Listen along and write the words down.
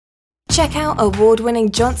Check out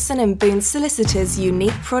award-winning Johnson & Boone Solicitors'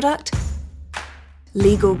 unique product,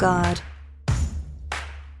 Legal Guard.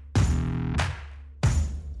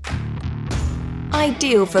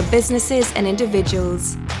 Ideal for businesses and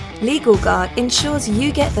individuals, Legal Guard ensures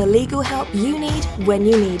you get the legal help you need when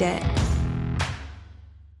you need it.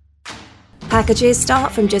 Packages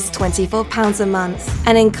start from just £24 a month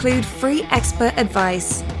and include free expert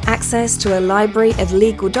advice, access to a library of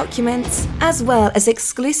legal documents, as well as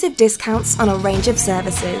exclusive discounts on a range of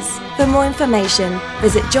services. For more information,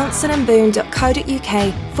 visit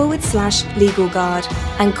johnsonandboone.co.uk/legalguard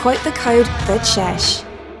and quote the code THECHESH.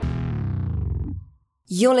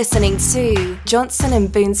 You're listening to Johnson &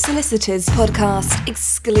 Boone Solicitors podcast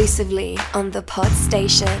exclusively on the Pod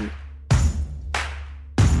Station.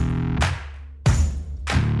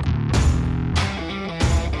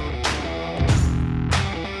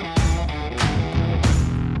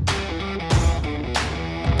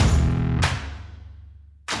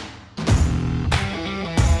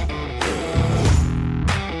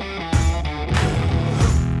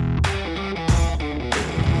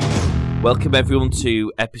 Welcome everyone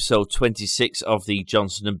to episode 26 of the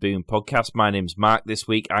Johnson & Boone podcast. My name's Mark. This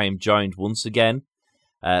week I am joined once again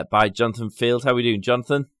by Jonathan Field. How are we doing,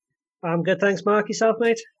 Jonathan? I'm good, thanks, Mark. Yourself,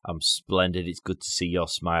 mate? I'm splendid. It's good to see your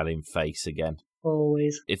smiling face again.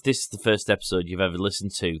 Always. If this is the first episode you've ever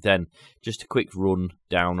listened to, then just a quick run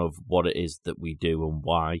down of what it is that we do and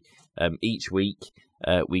why. Each week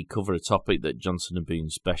we cover a topic that Johnson &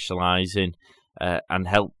 Boone specialise in. And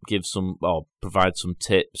help give some, or provide some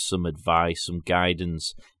tips, some advice, some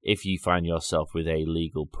guidance if you find yourself with a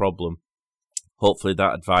legal problem. Hopefully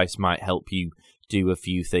that advice might help you do a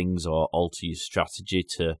few things or alter your strategy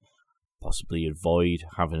to possibly avoid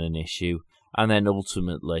having an issue. And then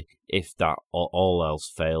ultimately, if that or all else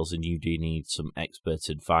fails and you do need some expert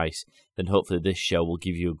advice, then hopefully this show will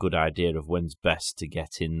give you a good idea of when's best to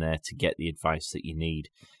get in there to get the advice that you need.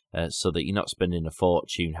 So that you're not spending a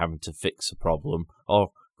fortune having to fix a problem,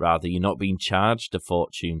 or rather you're not being charged a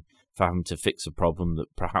fortune for having to fix a problem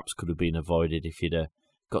that perhaps could have been avoided if you'd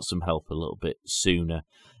got some help a little bit sooner.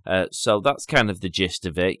 So that's kind of the gist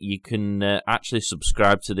of it. You can actually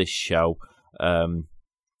subscribe to this show in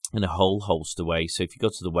a whole host of ways. So if you go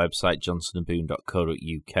to the website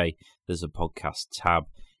johnsonandboone.co.uk, there's a podcast tab.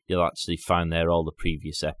 You'll actually find there all the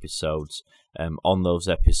previous episodes. On those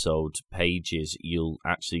episode pages, you'll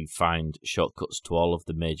actually find shortcuts to all of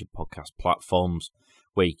the major podcast platforms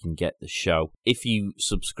where you can get the show. If you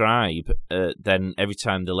subscribe, then every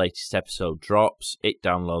time the latest episode drops, it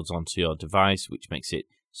downloads onto your device, which makes it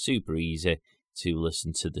super easy to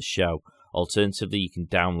listen to the show. Alternatively, you can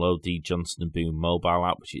download the Johnson & Boone mobile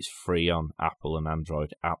app, which is free on Apple and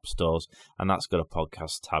Android app stores, and that's got a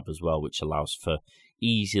podcast tab as well, which allows for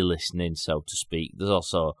easy listening, so to speak. There's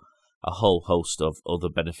also a whole host of other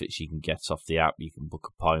benefits you can get off the app. You can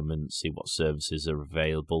book appointments, see what services are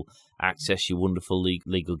available, access your wonderful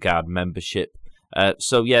Legal Guard membership.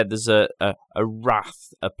 So yeah, there's a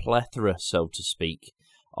plethora, so to speak,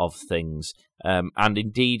 of things. And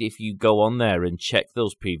indeed, if you go on there and check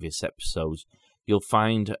those previous episodes, you'll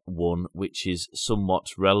find one which is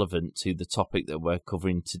somewhat relevant to the topic that we're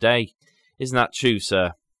covering today. Isn't that true,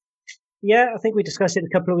 sir? Yeah, I think we discussed it a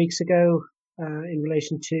couple of weeks ago in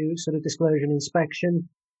relation to sort of disclosure and inspection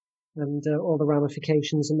and all the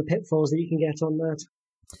ramifications and the pitfalls that you can get on that.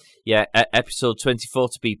 Yeah, episode 24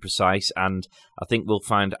 to be precise, and I think we'll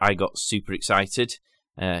find I got super excited,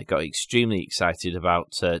 got extremely excited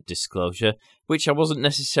about disclosure, which I wasn't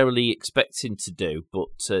necessarily expecting to do, but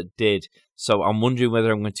did. So I'm wondering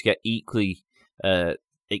whether I'm going to get equally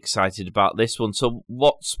excited about this one. So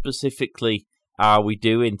what specifically are we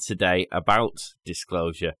doing today about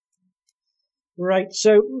disclosure? Right.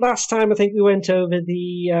 So last time I think we went over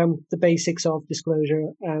the basics of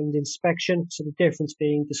disclosure and inspection. So the difference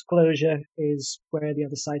being disclosure is where the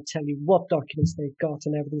other side tell you what documents they've got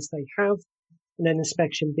and evidence they have, and then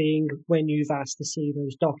inspection being when you've asked to see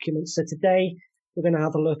those documents. So today we're going to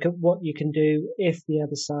have a look at what you can do if the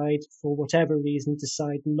other side, for whatever reason,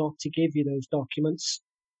 decide not to give you those documents,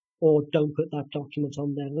 or don't put that document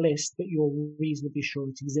on their list, but you're reasonably sure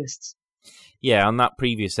it exists. Yeah, on that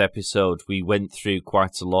previous episode, we went through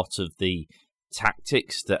quite a lot of the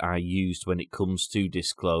tactics that are used when it comes to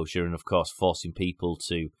disclosure, and of course forcing people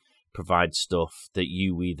to provide stuff that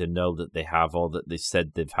you either know that they have or that they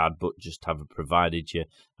said they've had but just haven't provided you.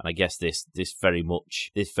 And I guess this very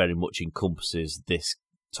much encompasses this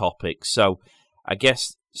topic. So I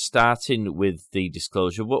guess starting with the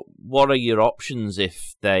disclosure, what are your options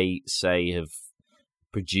if they say have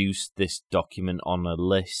produced this document on a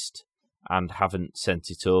list and haven't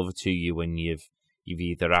sent it over to you when you've you've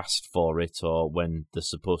either asked for it or when they're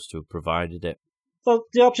supposed to have provided it? Well,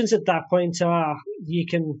 the options at that point are you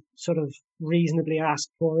can sort of reasonably ask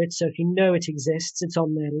for it. So if you know it exists, it's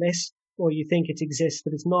on their list, or you think it exists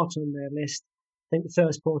but it's not on their list, I think the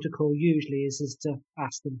first protocol usually is to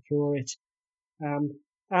ask them for it.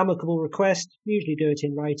 Amicable request, usually do it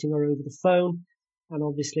in writing or over the phone. And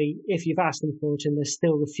obviously, if you've asked them for it and they're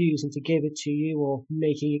still refusing to give it to you or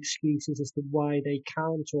making excuses as to why they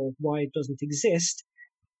can't or why it doesn't exist,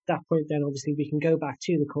 at that point, then obviously we can go back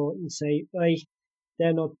to the court and say, hey,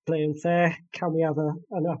 they're not playing fair. Can we have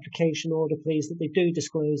an application order, please, that they do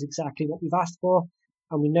disclose exactly what we've asked for?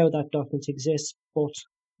 And we know that document exists, but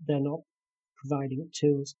they're not providing it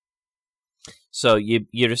to us. So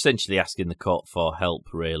you're essentially asking the court for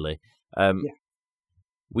help, really. Yeah.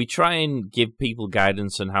 We try and give people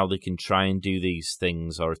guidance on how they can try and do these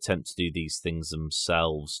things or attempt to do these things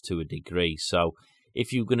themselves to a degree. So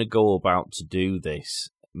if you're going to go about to do this,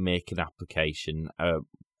 make an application,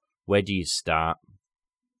 where do you start?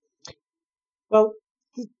 Well,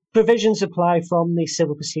 provisions apply from the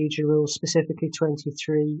Civil Procedure Rules, specifically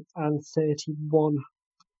 23 and 31.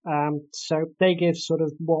 So they give sort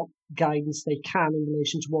of what guidance they can in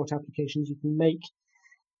relation to what applications you can make.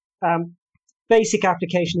 Basic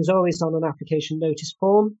application is always on an application notice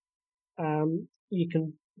form. You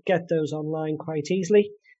can get those online quite easily.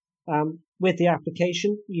 With the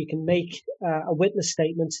application, you can make a witness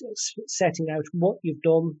statement setting out what you've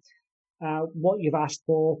done, what you've asked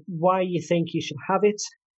for, why you think you should have it,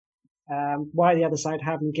 why the other side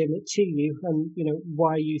haven't given it to you, and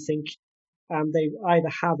why you think they either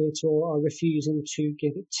have it or are refusing to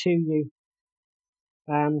give it to you.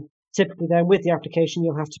 Typically then with the application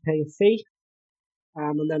you'll have to pay a fee,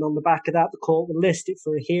 and then on the back of that the court will list it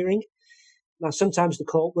for a hearing. Now sometimes the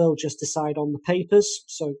court will just decide on the papers,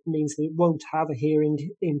 so it means that it won't have a hearing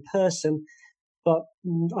in person, but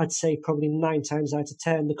I'd say probably 9 times out of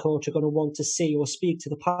 10 the court are going to want to see or speak to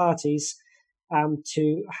the parties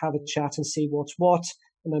to have a chat and see what's what,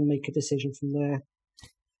 and then make a decision from there.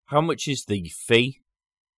 How much is the fee?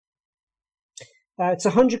 It's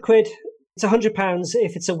 £100. It's £100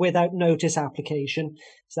 if it's a without notice application.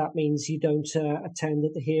 So that means you don't attend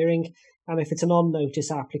at the hearing. And if it's an on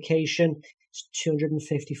notice application, it's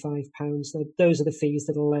 £255. Those are the fees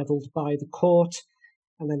that are levelled by the court.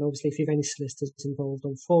 And then obviously if you have any solicitors involved,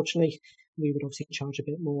 unfortunately, we would obviously charge a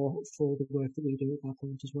bit more for the work that we do at that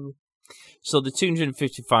point as well. So the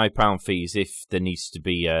 £255 fees if there needs to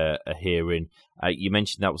be a hearing. You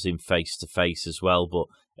mentioned that was in face-to-face as well, but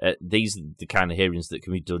these are the kind of hearings that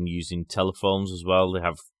can be done using telephones as well. They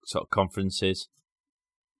have sort of conferences.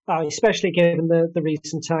 Especially given the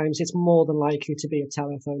recent times, it's more than likely to be a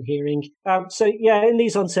telephone hearing. In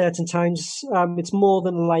these uncertain times, it's more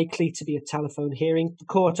than likely to be a telephone hearing. The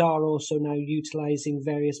court are also now utilising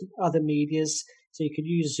various other medias, so you could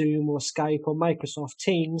use Zoom or Skype or Microsoft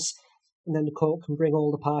Teams, and then the court can bring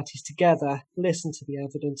all the parties together, listen to the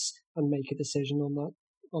evidence, and make a decision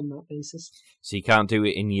on that basis. So you can't do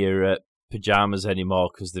it in your pyjamas anymore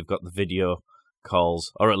because they've got the video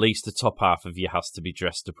calls, or at least the top half of you has to be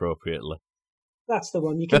dressed appropriately. That's the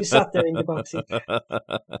one. You can be sat there in your boxing.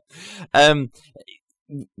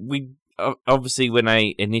 We obviously, when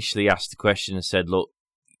I initially asked the question, I said, look,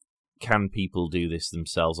 can people do this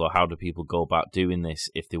themselves, or how do people go about doing this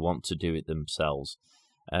if they want to do it themselves?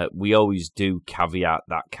 We always do caveat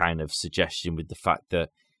that kind of suggestion with the fact that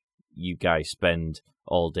you guys spend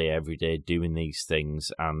all day, every day doing these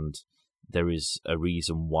things, and there is a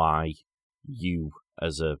reason why you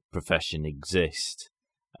as a profession exist.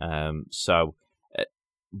 So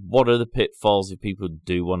what are the pitfalls if people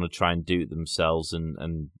do want to try and do it themselves,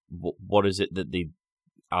 and what is it that they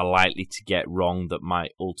are likely to get wrong that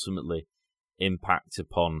might ultimately impact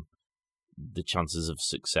upon the chances of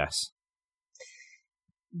success?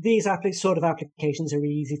 These sort of applications are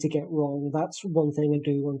easy to get wrong. That's one thing I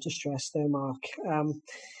do want to stress there, Mark.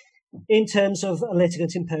 In terms of a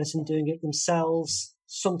litigant in person doing it themselves,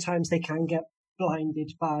 sometimes they can get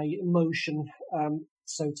blinded by emotion,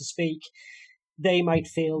 so to speak. They might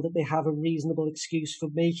feel that they have a reasonable excuse for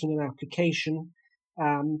making an application,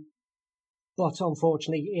 but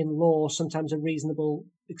unfortunately in law, sometimes a reasonable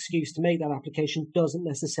excuse to make that application doesn't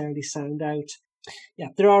necessarily sound out. Yeah,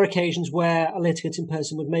 there are occasions where a litigant in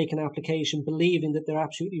person would make an application believing that they're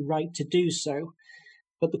absolutely right to do so,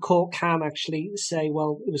 but the court can actually say,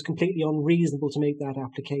 well, it was completely unreasonable to make that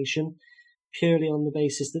application, purely on the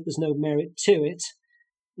basis that there's no merit to it.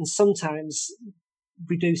 And sometimes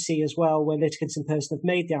we do see as well where litigants in person have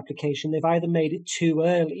made the application, they've either made it too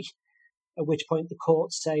early, at which point the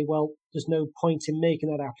courts say, well, there's no point in making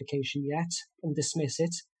that application yet, and dismiss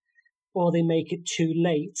it. or they make it too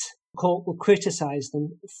late, the court will criticise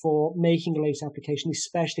them for making a late application,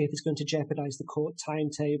 especially if it's going to jeopardise the court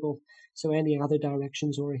timetable, so any other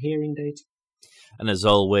directions or a hearing date. And as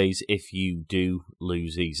always, if you do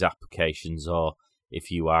lose these applications or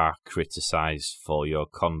if you are criticised for your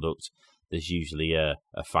conduct, there's usually a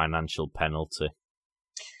financial penalty.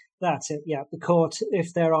 That's it, yeah. The court,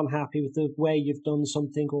 if they're unhappy with the way you've done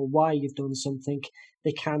something or why you've done something,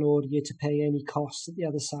 they can order you to pay any costs that the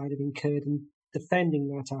other side have incurred in defending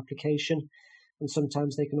that application. And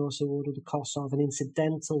sometimes they can also order the costs of an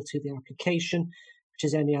incidental to the application, which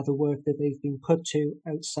is any other work that they've been put to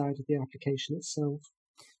outside of the application itself.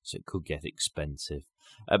 So it could get expensive.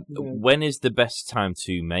 When is the best time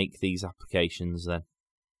to make these applications then?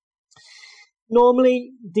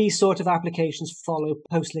 Normally, these sort of applications follow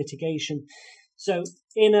post-litigation. So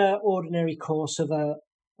in an ordinary course of a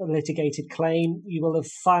litigated claim, you will have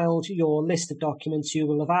filed your list of documents, you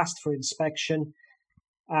will have asked for inspection,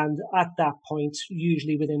 and at that point,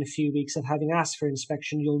 usually within a few weeks of having asked for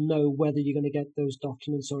inspection, you'll know whether you're going to get those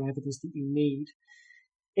documents or evidence that you need.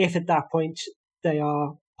 If at that point they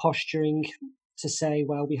are posturing to say,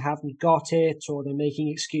 well, we haven't got it, or they're making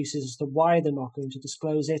excuses as to why they're not going to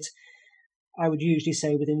disclose it, I would usually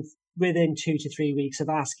say within 2 to 3 weeks of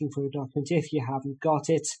asking for a document, if you haven't got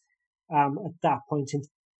it, at that point in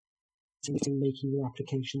making your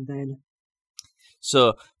application then.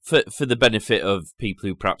 So for the benefit of people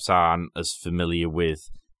who perhaps aren't as familiar with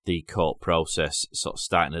the court process, sort of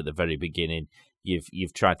starting at the very beginning,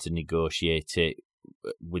 you've tried to negotiate it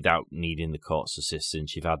without needing the court's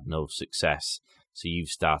assistance. You've had no success, so you've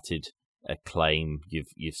started a claim.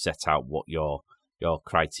 You've set out what your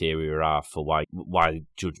criteria are for why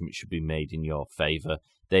judgment should be made in your favour.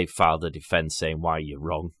 They've filed a defence saying why you're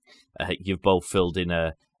wrong. You've both filled in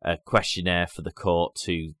a questionnaire for the court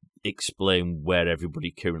to explain where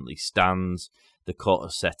everybody currently stands. The court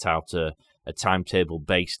has set out a timetable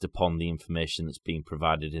based upon the information that's been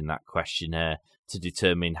provided in that questionnaire to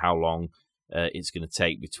determine how long it's going to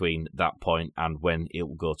take between that point and when it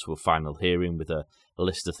will go to a final hearing, with a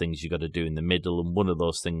list of things you've got to do in the middle. And one of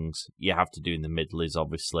those things you have to do in the middle is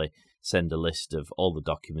obviously send a list of all the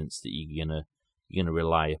documents that you're gonna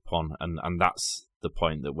rely upon, and that's the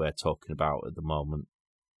point that we're talking about at the moment.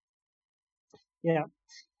 Yeah.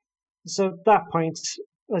 So at that point,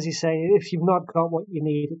 as you say, if you've not got what you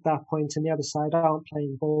need at that point and the other side aren't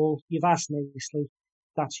playing ball, you've asked nicely,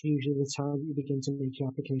 that's usually the time that you begin to make your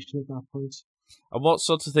application at that point. And what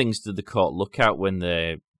sort of things do the court look at when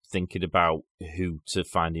they're thinking about who to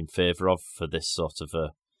find in favour of for this sort of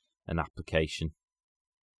an application?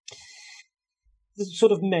 There's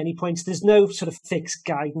sort of many points. There's no sort of fixed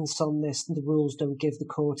guidance on this, and the rules don't give the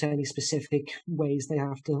court any specific ways they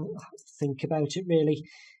have to think about it, really.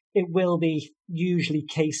 It will be usually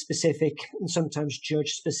case-specific and sometimes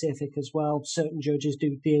judge-specific as well. Certain judges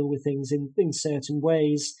do deal with things in certain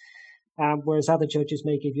ways, whereas other judges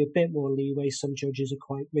may give you a bit more leeway. Some judges are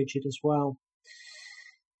quite rigid as well.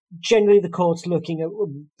 Generally, the court's looking at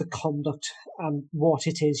the conduct and what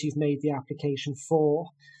it is you've made the application for.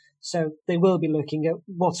 So they will be looking at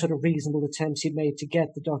what sort of reasonable attempts you've made to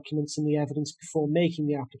get the documents and the evidence before making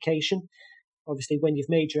the application. Obviously, when you've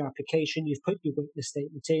made your application, you've put your witness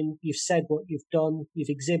statement in, you've said what you've done,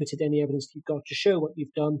 you've exhibited any evidence you've got to show what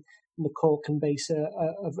you've done, and the court can base an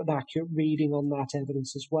accurate reading on that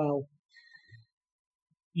evidence as well.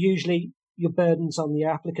 Usually, your burden's on the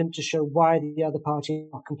applicant to show why the other party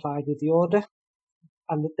not complied with the order,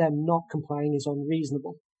 and that them not complying is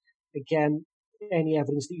unreasonable. Again, any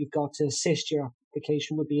evidence that you've got to assist your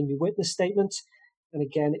application would be in your witness statement. And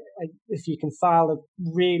again, if you can file a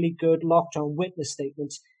really good locked-on witness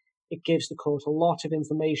statement, it gives the court a lot of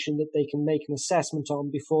information that they can make an assessment on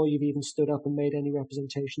before you've even stood up and made any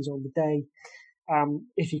representations on the day.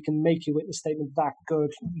 If you can make your witness statement that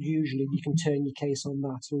good, usually you can turn your case on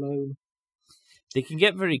that alone. They can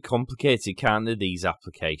get very complicated, can't they, these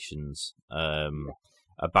applications,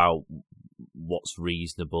 about what's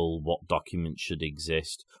reasonable, what documents should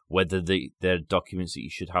exist, whether they're documents that you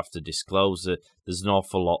should have to disclose. There's an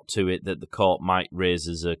awful lot to it that the court might raise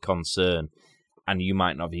as a concern, and you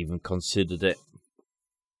might not have even considered it.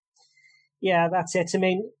 Yeah, that's it. I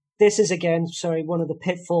mean, this is, again, one of the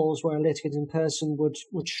pitfalls where a litigant in person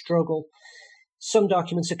would struggle. Some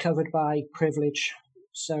documents are covered by privilege.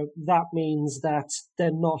 So that means that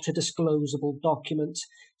they're not a disclosable document.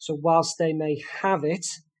 So whilst they may have it,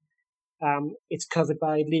 it's covered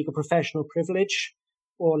by legal professional privilege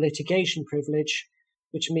or litigation privilege,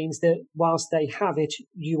 which means that whilst they have it,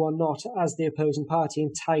 you are not, as the opposing party,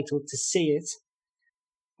 entitled to see it.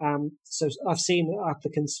 So I've seen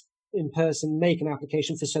applicants in person make an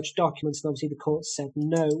application for such documents, and obviously the court said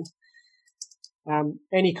no.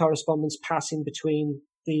 Any correspondence passing between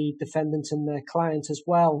the defendant and their client as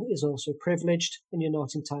well is also privileged, and you're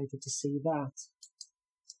not entitled to see that.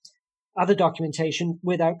 Other documentation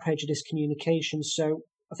without prejudice communication. So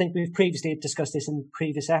I think we've previously discussed this in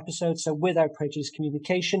previous episodes. So without prejudice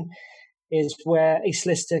communication is where a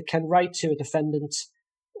solicitor can write to a defendant,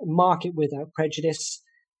 mark it without prejudice,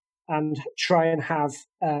 and try and have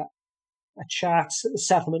a chat, a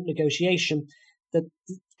settlement negotiation that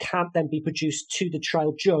can't then be produced to the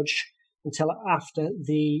trial judge until after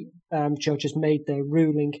the judge has made their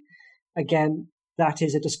ruling. Again, that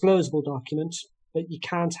is a disclosable document, but you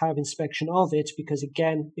can't have inspection of it because,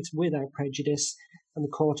 again, it's without prejudice, and the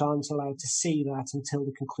court aren't allowed to see that until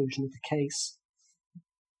the conclusion of the case.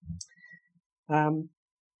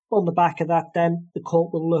 On the back of that, then, the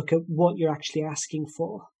court will look at what you're actually asking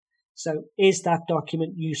for. So is that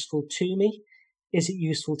document useful to me? Is it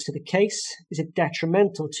useful to the case? Is it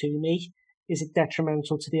detrimental to me? Is it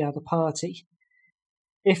detrimental to the other party?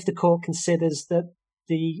 If the court considers that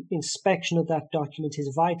the inspection of that document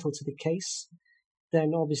is vital to the case,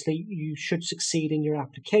 then obviously you should succeed in your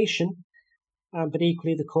application. But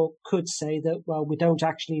equally, the court could say that, well, we don't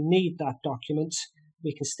actually need that document.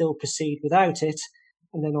 We can still proceed without it.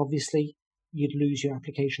 And then obviously you'd lose your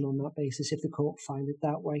application on that basis if the court find it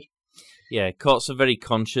that way. Yeah, courts are very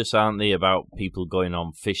conscious, aren't they, about people going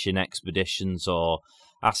on fishing expeditions or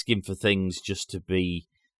asking for things just to be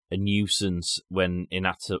a nuisance when in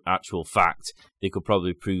actual fact they could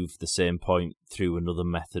probably prove the same point through another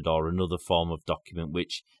method or another form of document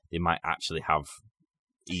which they might actually have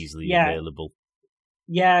easily available.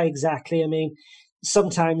 Yeah, exactly. I mean,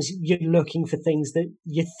 sometimes you're looking for things that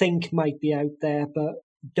you think might be out there but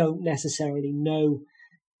don't necessarily know.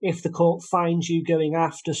 If the court finds you going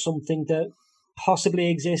after something that possibly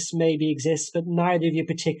exists, maybe exists, but neither of you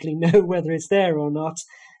particularly know whether it's there or not,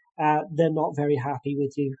 they're not very happy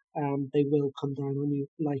with you. They will come down on you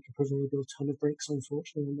like a proverbial ton of bricks,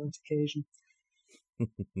 unfortunately, on that occasion.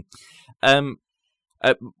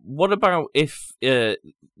 What about if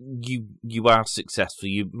you are successful,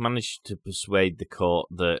 you manage to persuade the court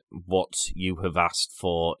that what you have asked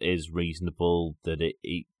for is reasonable, that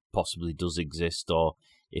it possibly does exist, or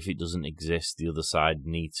if it doesn't exist, the other side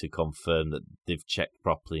need to confirm that they've checked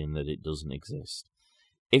properly and that it doesn't exist.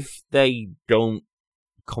 If they don't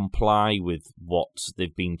comply with what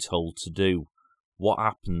they've been told to do, what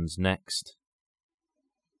happens next?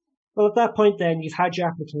 Well, at that point then, you've had your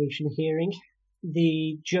application hearing.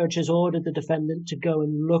 The judge has ordered the defendant to go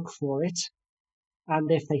and look for it, and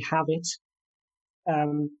if they have it,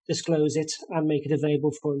 disclose it and make it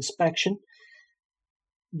available for inspection.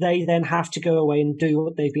 They then have to go away and do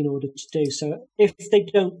what they've been ordered to do. So if they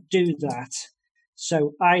don't do that,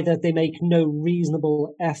 so either they make no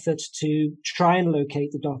reasonable effort to try and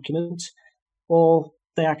locate the document, or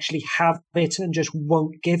they actually have it and just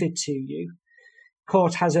won't give it to you.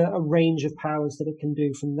 Court has a range of powers that it can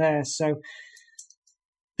do from there. So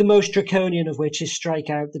the most draconian of which is strike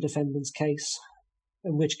out the defendant's case,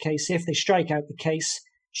 in which case, if they strike out the case,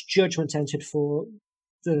 it's judgment entered for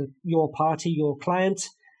your party, your client,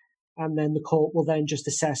 and then the court will then just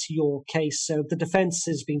assess your case. So the defence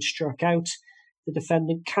has been struck out. The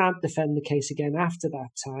defendant can't defend the case again after that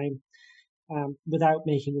time without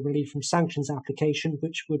making a relief from sanctions application,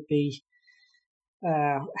 which would be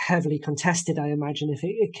heavily contested, I imagine, if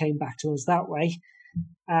it came back to us that way.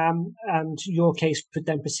 And your case would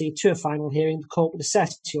then proceed to a final hearing. The court would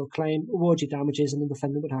assess your claim, award you damages, and the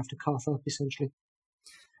defendant would have to cough up, essentially.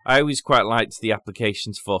 I always quite liked the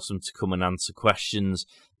applications for them to come and answer questions.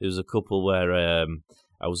 There was a couple where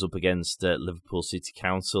I was up against Liverpool City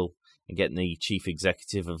Council and getting the chief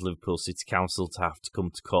executive of Liverpool City Council to have to come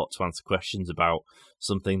to court to answer questions about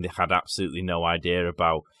something they had absolutely no idea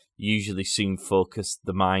about. Usually soon focused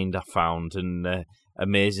the mind, I found, and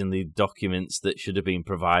amazingly documents that should have been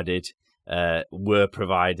provided were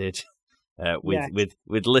provided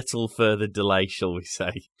with little further delay, shall we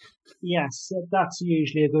say. Yes, that's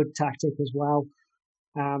usually a good tactic as well.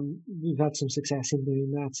 We've had some success in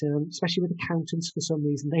doing that, especially with accountants for some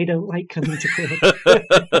reason. They don't like coming to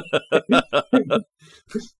court.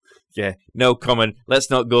 Yeah, no comment. Let's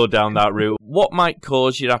not go down that route. What might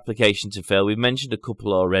cause your application to fail? We've mentioned a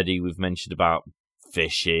couple already. We've mentioned about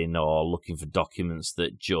phishing or looking for documents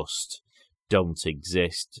that just don't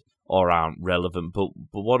exist or aren't relevant. But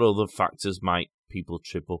what other factors might people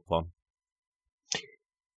trip up on?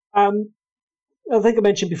 I think I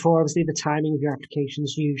mentioned before, obviously, the timing of your application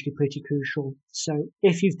is usually pretty crucial. So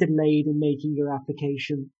if you've delayed in making your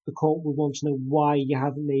application, the court will want to know why you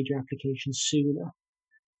haven't made your application sooner.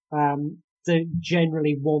 They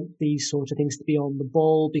generally want these sort of things to be on the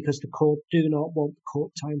ball because the court do not want the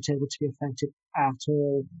court timetable to be affected at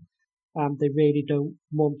all. They really don't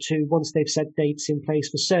want to. Once they've set dates in place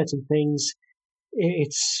for certain things,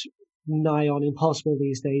 it's nigh on impossible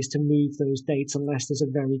these days to move those dates unless there's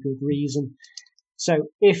a very good reason. So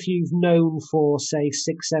if you've known for, say,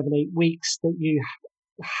 6, 7, 8 weeks that you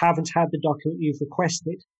haven't had the document you've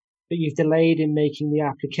requested, but you've delayed in making the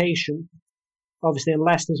application, obviously,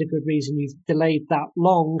 unless there's a good reason you've delayed that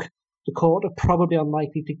long, the court are probably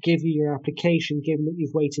unlikely to give you your application given that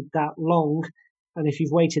you've waited that long. And if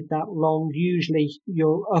you've waited that long, usually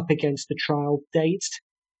you're up against the trial date.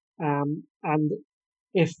 And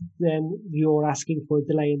if then you're asking for a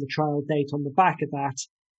delay in the trial date on the back of that,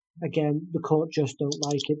 again, the court just don't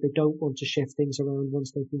like it. They don't want to shift things around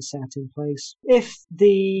once they've been set in place. If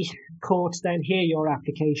the court then hear your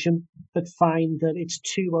application but find that it's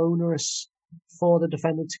too onerous for the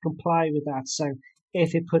defendant to comply with that, so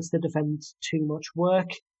if it puts the defendant too much work,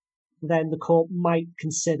 then the court might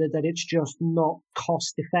consider that it's just not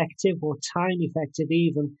cost effective or time effective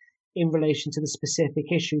even in relation to the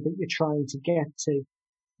specific issue that you're trying to get to.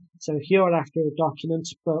 So if you're after a document,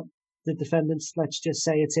 but the defendants, let's just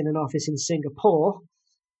say it's in an office in Singapore,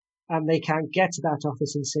 and they can't get to that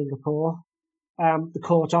office in Singapore, the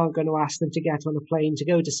court aren't going to ask them to get on a plane to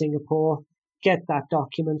go to Singapore, get that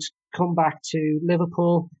document, come back to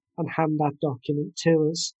Liverpool, and hand that document to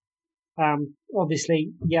us.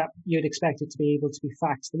 Obviously, yeah, you'd expect it to be able to be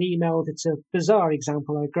faxed and emailed. It's a bizarre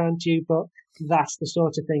example, I grant you, but that's the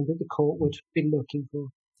sort of thing that the court would be looking for.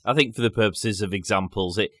 I think for the purposes of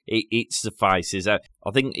examples, it suffices. I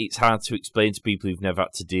think it's hard to explain to people who've never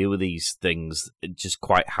had to deal with these things just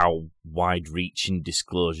quite how wide-reaching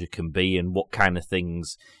disclosure can be and what kind of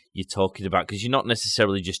things you're talking about. Because you're not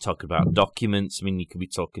necessarily just talking about documents. I mean, you could be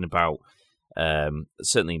talking about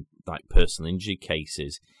certainly like personal injury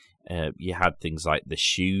cases. You had things like the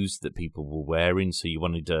shoes that people were wearing, so you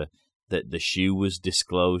wanted that the shoe was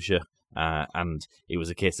disclosure. And it was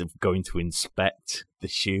a case of going to inspect the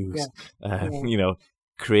shoes. You know,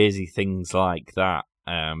 crazy things like that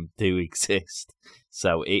do exist.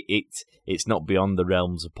 So it's not beyond the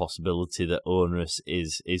realms of possibility that onerous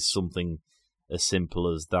is something as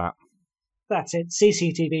simple as that. That's it.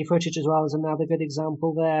 CCTV footage as well is another good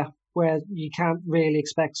example there, where you can't really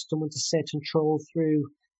expect someone to sit and troll through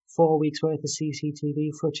 4 weeks worth of CCTV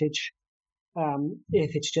footage.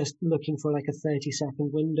 If it's just looking for like a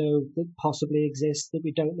 30-second window that possibly exists that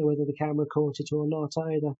we don't know whether the camera caught it or not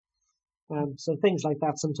either. So things like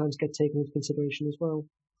that sometimes get taken into consideration as well.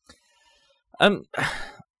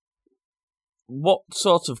 What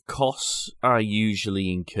sort of costs are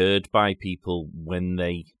usually incurred by people when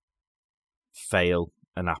they fail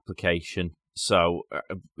an application? So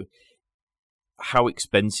how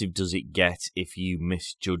expensive does it get if you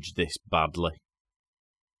misjudge this badly?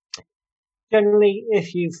 Generally,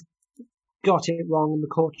 if you've got it wrong and the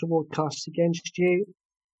court award costs against you,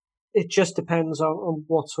 it just depends on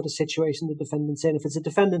what sort of situation the defendant's in. If it's a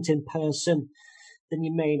defendant in person, then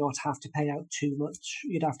you may not have to pay out too much.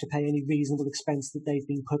 You'd have to pay any reasonable expense that they've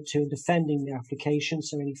been put to in defending the application,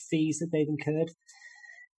 so any fees that they've incurred.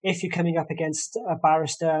 If you're coming up against a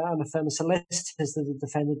barrister and a firm of solicitors that have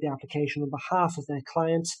defended the application on behalf of their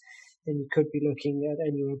client, then you could be looking at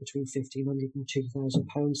anywhere between £1,500 and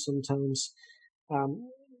 £2,000 sometimes,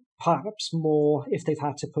 perhaps more if they've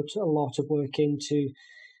had to put a lot of work into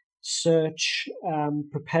search,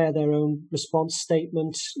 prepare their own response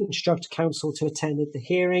statement, instruct counsel to attend at the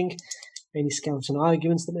hearing, any skeleton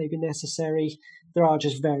arguments that may be necessary. There are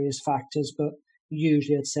just various factors, but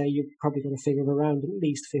usually I'd say you're probably going to figure around at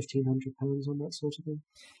least £1,500 on that sort of thing.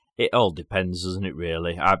 It all depends, doesn't it,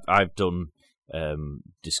 really? I've done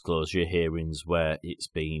disclosure hearings where it's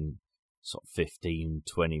been sort of 15,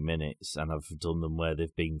 20 minutes, and I've done them where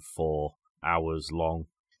they've been 4 hours long.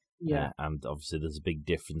 Yeah. And obviously there's a big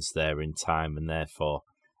difference there in time, and therefore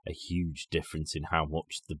a huge difference in how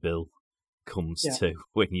much the bill comes to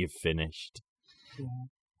when you've finished.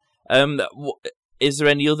 Yeah. Is there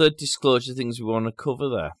any other disclosure things we want to cover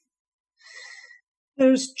there?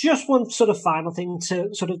 There's just one sort of final thing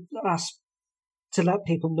to sort of ask, to let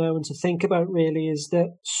people know and to think about really, is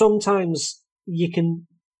that sometimes you can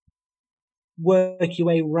work your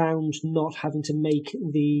way around not having to make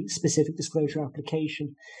the specific disclosure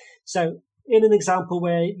application. So in an example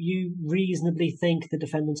where you reasonably think the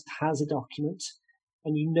defendant has a document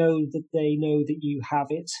and you know that they know that you have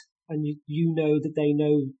it and you know that they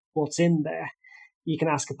know what's in there, you can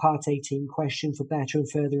ask a Part 18 question for better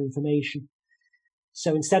and further information.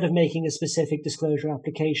 So instead of making a specific disclosure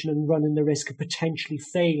application and running the risk of potentially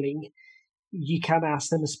failing, you can ask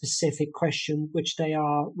them a specific question which they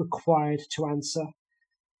are required to answer.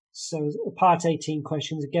 So Part 18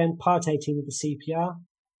 questions, again, Part 18 of the CPR.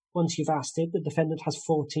 Once you've asked it, the defendant has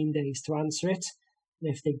 14 days to answer it.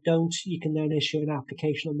 And if they don't, you can then issue an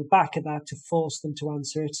application on the back of that to force them to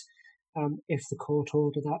answer it, if the court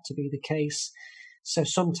order that to be the case. So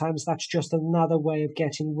sometimes that's just another way of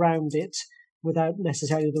getting round it without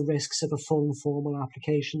necessarily the risks of a full and formal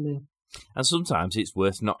application there. And sometimes it's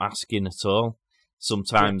worth not asking at all.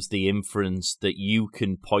 Sometimes the inference that you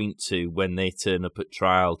can point to when they turn up at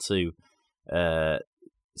trial to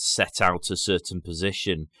set out a certain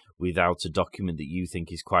position without a document that you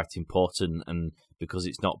think is quite important, and because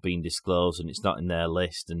it's not been disclosed and it's not in their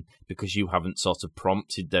list, and because you haven't sort of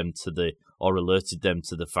prompted them to or alerted them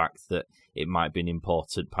to the fact that it might be an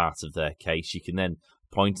important part of their case, you can then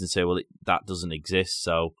point and say, well, that doesn't exist,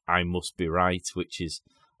 so I must be right, which is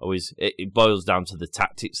always, it boils down to the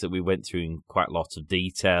tactics that we went through in quite a lot of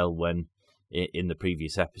detail when in the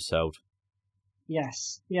previous episode.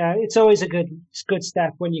 Yes. Yeah, it's always a good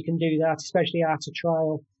step when you can do that, especially at a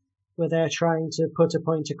trial where they're trying to put a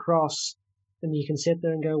point across and you can sit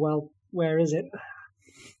there and go, well, where is it?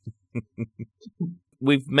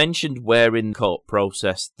 We've mentioned where in the court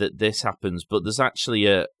process that this happens, but there's actually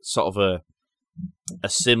a sort of a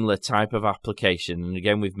similar type of application. And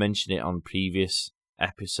again, we've mentioned it on previous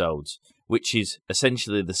episodes, which is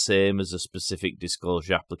essentially the same as a specific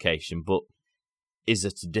disclosure application, but is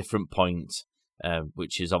at a different point,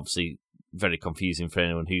 which is obviously very confusing for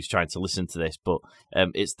anyone who's trying to listen to this, but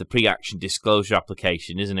it's the pre-action disclosure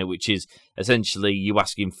application, isn't it? Which is essentially you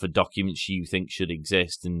asking for documents you think should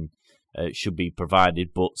exist and should be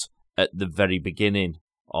provided, but at the very beginning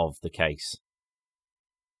of the case.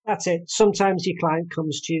 That's it. Sometimes your client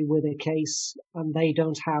comes to you with a case and they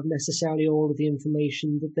don't have necessarily all of the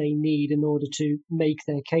information that they need in order to make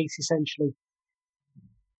their case, essentially.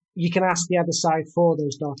 You can ask the other side for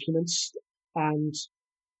those documents, and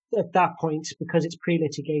at that point, because it's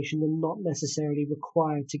pre-litigation, they're not necessarily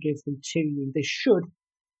required to give them to you. They should,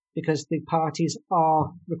 because the parties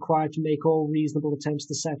are required to make all reasonable attempts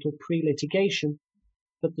to settle pre-litigation,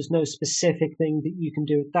 but there's no specific thing that you can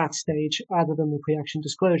do at that stage other than the pre-action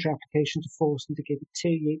disclosure application to force them to give it to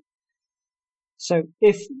you. So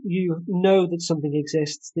if you know that something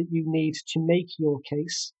exists that you need to make your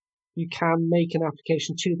case, you can make an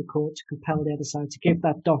application to the court to compel the other side to give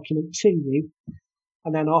that document to you.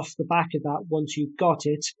 And then off the back of that, once you've got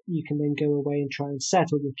it, you can then go away and try and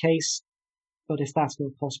settle your case. But if that's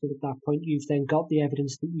not possible at that point, you've then got the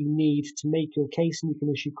evidence that you need to make your case and you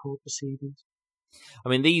can issue court proceedings. I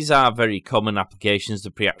mean, these are very common applications,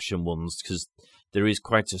 the pre-action ones, because there is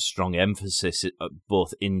quite a strong emphasis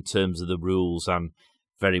both in terms of the rules and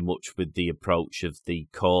very much with the approach of the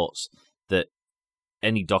courts that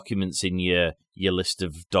any documents in your list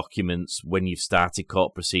of documents when you've started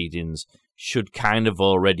court proceedings should kind of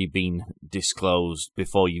already been disclosed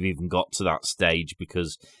before you've even got to that stage,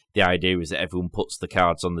 because the idea is that everyone puts the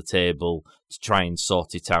cards on the table to try and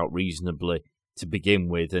sort it out reasonably to begin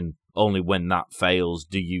with, and only when that fails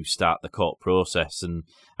do you start the court process. And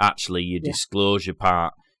actually your disclosure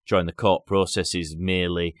part during the court process is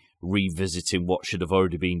merely revisiting what should have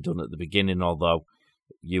already been done at the beginning, although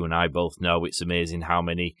you and I both know it's amazing how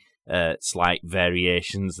many slight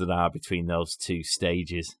variations there are between those two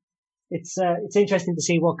stages. It's interesting to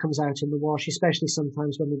see what comes out in the wash, especially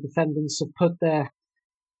sometimes when the defendants have put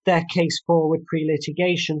their case forward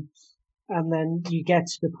pre-litigation, and then you get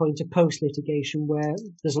to the point of post-litigation where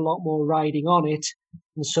there's a lot more riding on it,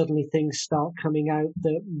 and suddenly things start coming out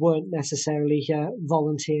that weren't necessarily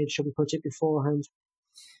volunteered, shall we put it, beforehand.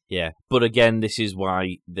 Yeah, but again, this is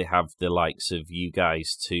why they have the likes of you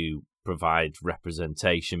guys to provide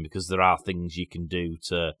representation, because there are things you can do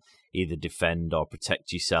to either defend or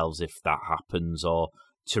protect yourselves if that happens, or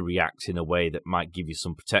to react in a way that might give you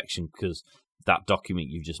some protection, because that document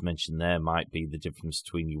you just mentioned there might be the difference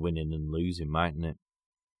between you winning and losing, mightn't it?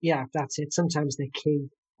 Yeah, that's it. Sometimes they're key,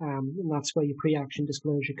 and that's where your pre-action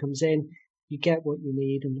disclosure comes in. You get what you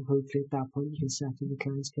need, and hopefully at that point you can settle the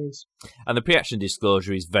client's case. And the pre-action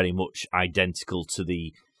disclosure is very much identical to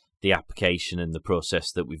the application and the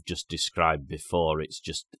process that we've just described before. It's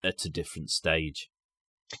just at a different stage.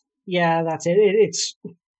 Yeah, that's it.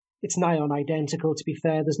 It's nigh on identical, to be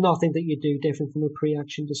fair. There's nothing that you do different from a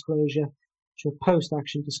pre-action disclosure to a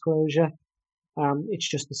post-action disclosure. It's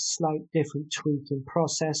just a slight different tweak in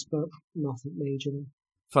process, but nothing major there.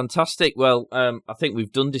 Fantastic. Well, I think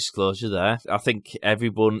we've done disclosure there. I think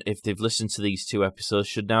everyone, if they've listened to these two episodes,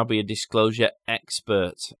 should now be a disclosure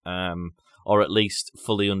expert, or at least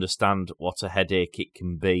fully understand what a headache it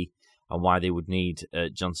can be. and why they would need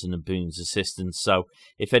Johnson & Boon's assistance. So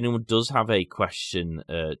if anyone does have a question,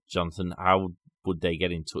 Jonathan, how would they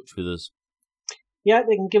get in touch with us? Yeah,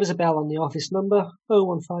 they can give us a bell on the office number,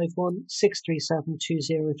 0151 637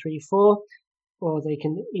 2034, or they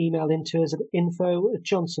can email into us at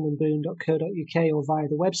info@johnsonandboone.co.uk or via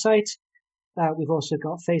the website. We've also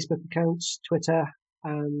got Facebook accounts, Twitter,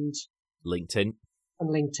 and LinkedIn.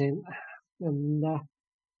 And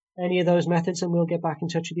any of those methods, and we'll get back in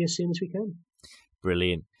touch with you as soon as we can.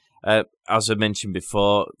 Brilliant. As I mentioned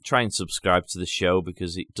before, try and subscribe to the show,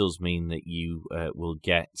 because it does mean that you will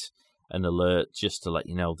get an alert just to let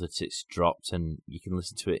you know that it's dropped, and you can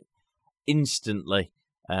listen to it instantly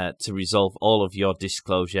to resolve all of your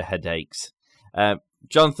disclosure headaches.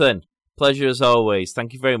 Jonathan, pleasure as always.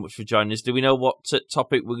 Thank you very much for joining us. Do we know what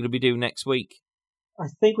topic we're going to be doing next week? I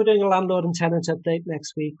think we're doing a landlord and tenant update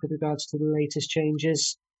next week with regards to the latest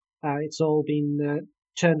changes. It's all been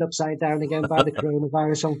turned upside down again by the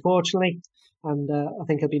coronavirus, unfortunately. And I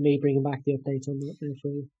think it'll be me bringing back the update on that there for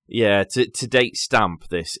you. Yeah, to date stamp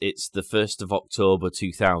this, it's the 1st of October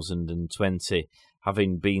 2020.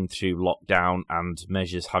 Having been through lockdown and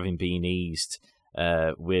measures having been eased,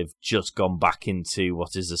 we've just gone back into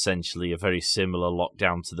what is essentially a very similar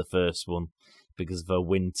lockdown to the first one because of a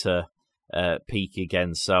winter peak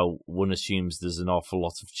again. So one assumes there's an awful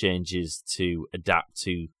lot of changes to adapt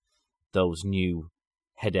to those new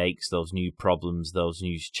headaches, those new problems, those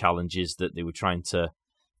new challenges that they were trying to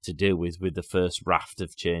deal with the first raft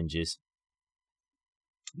of changes.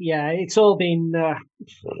 Yeah, it's all been,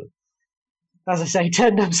 as I say,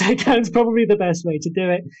 turned upside down is probably the best way to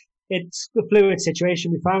do it. It's a fluid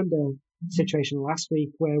situation. We found a situation last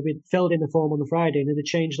week where we'd filled in a form on the Friday and it had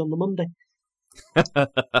changed on the Monday.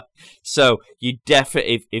 So you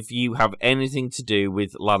definitely, if you have anything to do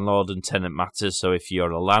with landlord and tenant matters, so if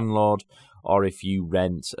you're a landlord or if you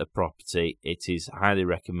rent a property, it is highly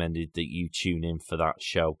recommended that you tune in for that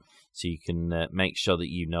show so you can make sure that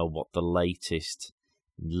you know what the latest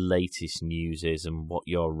news is and what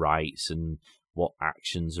your rights and what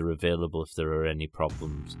actions are available if there are any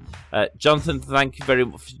problems. Jonathan, thank you very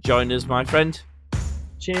much for joining us, my friend.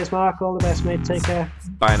 Cheers, Mark. All the best, mate. Take care.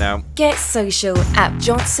 Bye now. Get social at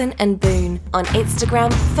Johnson & Boone on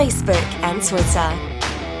Instagram, Facebook and Twitter.